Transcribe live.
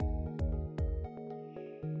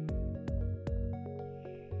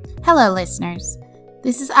Hello, listeners.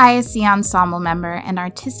 This is ISC Ensemble member and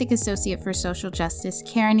Artistic Associate for Social Justice,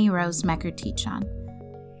 Karani Rose Mecker-Tichon.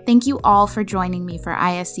 Thank you all for joining me for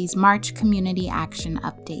ISC's March Community Action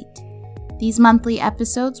Update. These monthly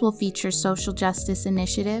episodes will feature social justice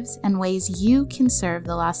initiatives and ways you can serve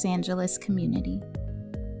the Los Angeles community.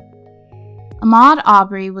 Ahmaud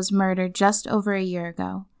Arbery was murdered just over a year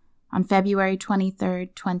ago, on February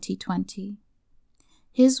 23, 2020.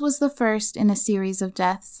 His was the first in a series of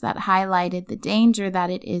deaths that highlighted the danger that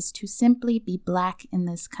it is to simply be Black in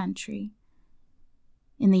this country.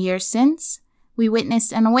 In the years since, we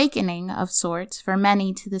witnessed an awakening of sorts for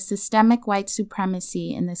many to the systemic white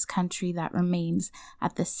supremacy in this country that remains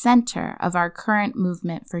at the center of our current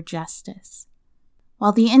movement for justice.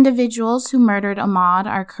 While the individuals who murdered Ahmaud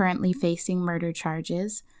are currently facing murder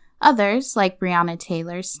charges, others, like Breonna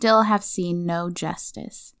Taylor, still have seen no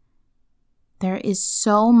justice. There is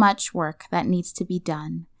so much work that needs to be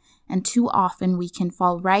done, and too often we can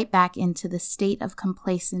fall right back into the state of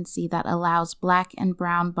complacency that allows Black and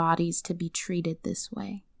brown bodies to be treated this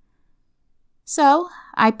way. So,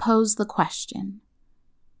 I pose the question: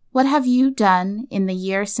 what have you done in the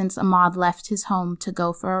year since Ahmaud left his home to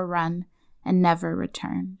go for a run and never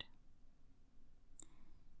returned?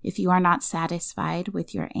 If you are not satisfied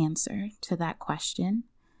with your answer to that question,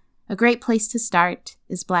 a great place to start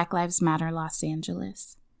is Black Lives Matter Los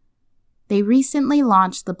Angeles. They recently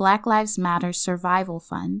launched the Black Lives Matter Survival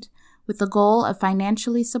Fund with the goal of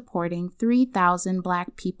financially supporting 3,000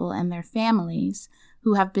 Black people and their families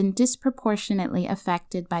who have been disproportionately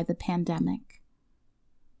affected by the pandemic.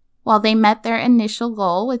 While they met their initial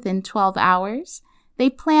goal within 12 hours, they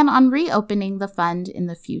plan on reopening the fund in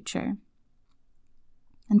the future.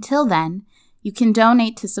 Until then, you can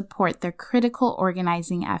donate to support their critical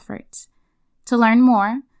organizing efforts. To learn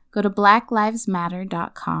more, go to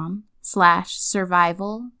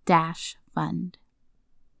blacklivesmatter.com/survival-fund.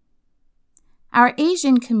 Our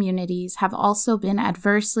Asian communities have also been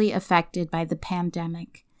adversely affected by the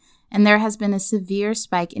pandemic, and there has been a severe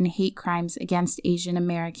spike in hate crimes against Asian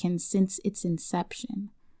Americans since its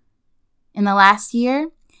inception. In the last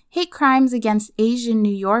year, hate crimes against Asian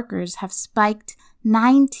New Yorkers have spiked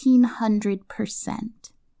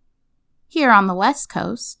 1,900%. Here on the West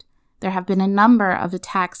Coast, there have been a number of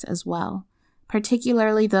attacks as well,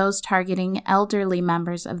 particularly those targeting elderly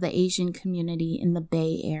members of the Asian community in the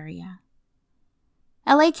Bay Area.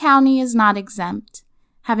 LA County is not exempt,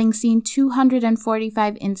 having seen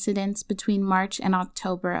 245 incidents between March and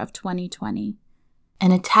October of 2020.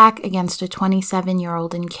 An attack against a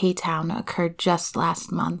 27-year-old in K-Town occurred just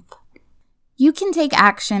last month. You can take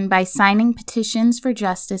action by signing petitions for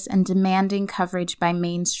justice and demanding coverage by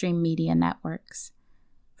mainstream media networks.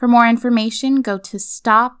 For more information, go to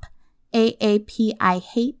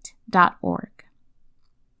stopaapihate.org.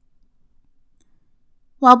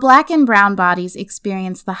 While Black and brown bodies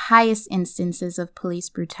experience the highest instances of police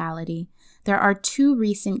brutality, there are two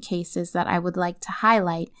recent cases that I would like to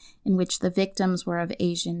highlight in which the victims were of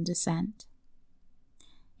Asian descent.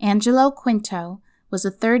 Angelo Quinto was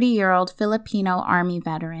a 30-year-old Filipino Army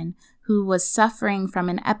veteran who was suffering from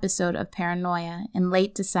an episode of paranoia in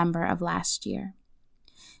late December of last year.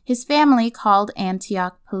 His family called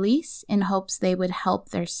Antioch police in hopes they would help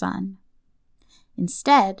their son.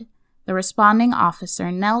 Instead, the responding officer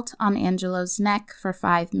knelt on Angelo's neck for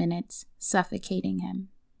 5 minutes, suffocating him.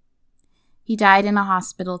 He died in a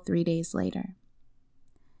hospital 3 days later.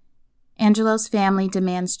 Angelo's family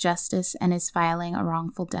demands justice and is filing a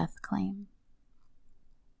wrongful death claim.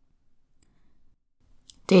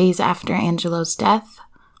 Days after Angelo's death,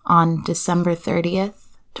 on December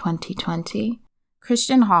 30th, 2020,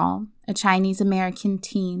 Christian Hall, a Chinese-American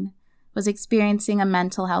teen, was experiencing a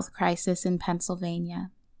mental health crisis in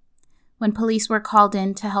Pennsylvania. When police were called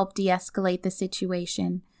in to help de-escalate the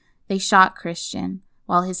situation, they shot Christian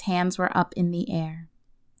while his hands were up in the air.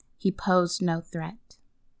 He posed no threat.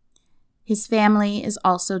 His family is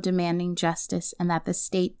also demanding justice and that the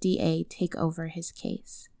state DA take over his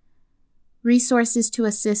case. Resources to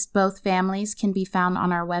assist both families can be found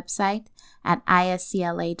on our website at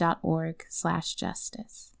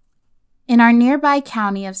iscla.org/justice. In our nearby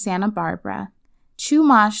county of Santa Barbara,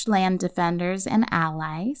 Chumash land defenders and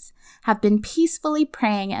allies have been peacefully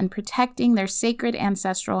praying and protecting their sacred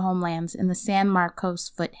ancestral homelands in the San Marcos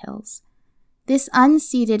foothills. This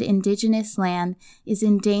unceded indigenous land is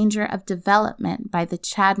in danger of development by the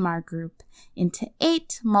Chadmar Group into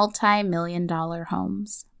 8 multi-million-dollar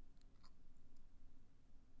homes.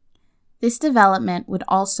 This development would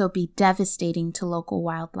also be devastating to local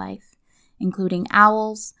wildlife, including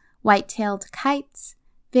owls, white-tailed kites,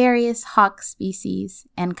 various hawk species,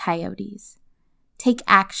 and coyotes. take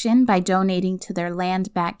action by donating to their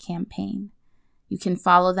Land Back campaign. You can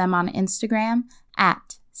follow them on Instagram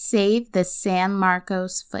at Save the San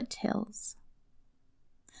Marcos Foothills.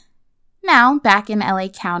 Now, back in LA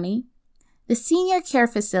County, the senior care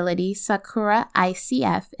facility Sakura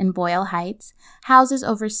ICF in Boyle Heights houses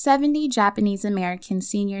over 70 Japanese American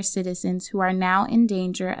senior citizens who are now in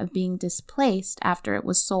danger of being displaced after it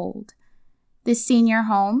was sold. This senior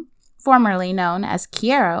home, formerly known as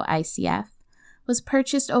Quiero ICF, was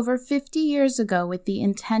purchased over 50 years ago with the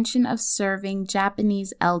intention of serving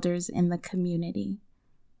Japanese elders in the community.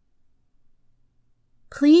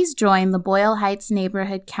 Please join the Boyle Heights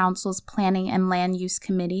Neighborhood Council's Planning and Land Use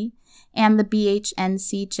Committee and the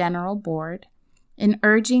BHNC General Board in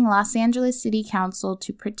urging Los Angeles City Council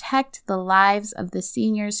to protect the lives of the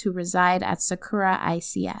seniors who reside at Sakura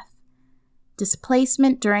ICF.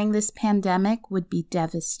 Displacement during this pandemic would be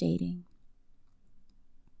devastating.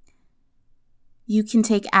 You can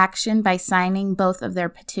take action by signing both of their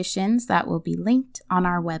petitions that will be linked on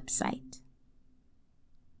our website.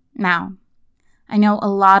 Now, I know a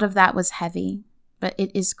lot of that was heavy, but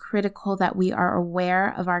it is critical that we are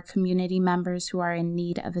aware of our community members who are in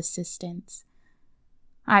need of assistance.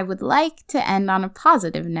 I would like to end on a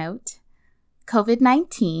positive note.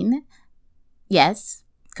 COVID-19, yes,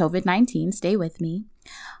 COVID-19, stay with me.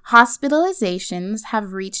 Hospitalizations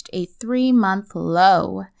have reached a 3-month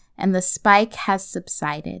low, and the spike has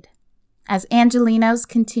subsided. As Angelenos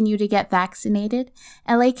continue to get vaccinated,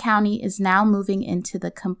 LA County is now moving into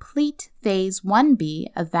the complete Phase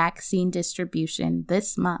 1B of vaccine distribution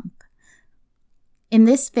this month. In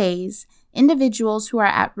this phase, individuals who are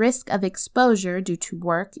at risk of exposure due to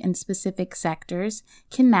work in specific sectors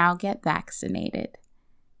can now get vaccinated.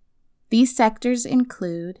 These sectors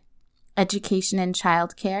include education and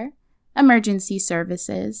childcare, emergency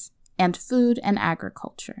services, and food and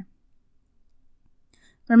agriculture.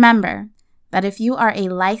 Remember that if you are a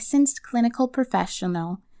licensed clinical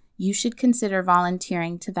professional, you should consider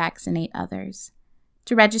volunteering to vaccinate others.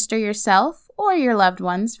 To register yourself or your loved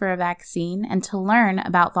ones for a vaccine and to learn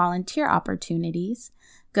about volunteer opportunities,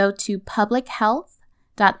 go to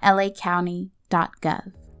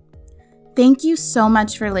publichealth.lacounty.gov. Thank you so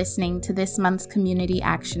much for listening to this month's Community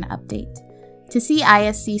Action Update. To see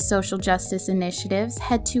ISC social justice initiatives,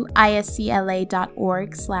 head to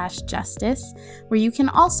iscla.org/justice, where you can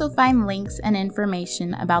also find links and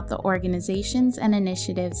information about the organizations and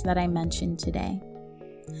initiatives that I mentioned today.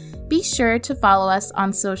 Be sure to follow us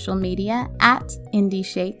on social media at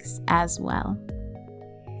IndieShakes as well.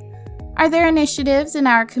 Are there initiatives in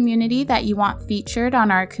our community that you want featured on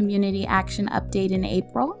our Community Action Update in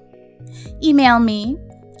April? Email me,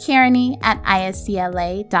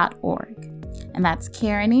 Karene@iscla.org. And that's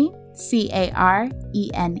Karene,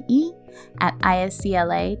 Carene,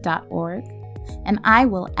 @iscla.org, and I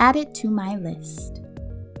will add it to my list.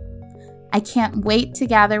 I can't wait to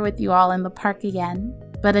gather with you all in the park again,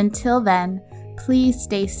 but until then, please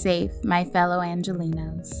stay safe, my fellow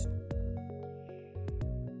Angelenos.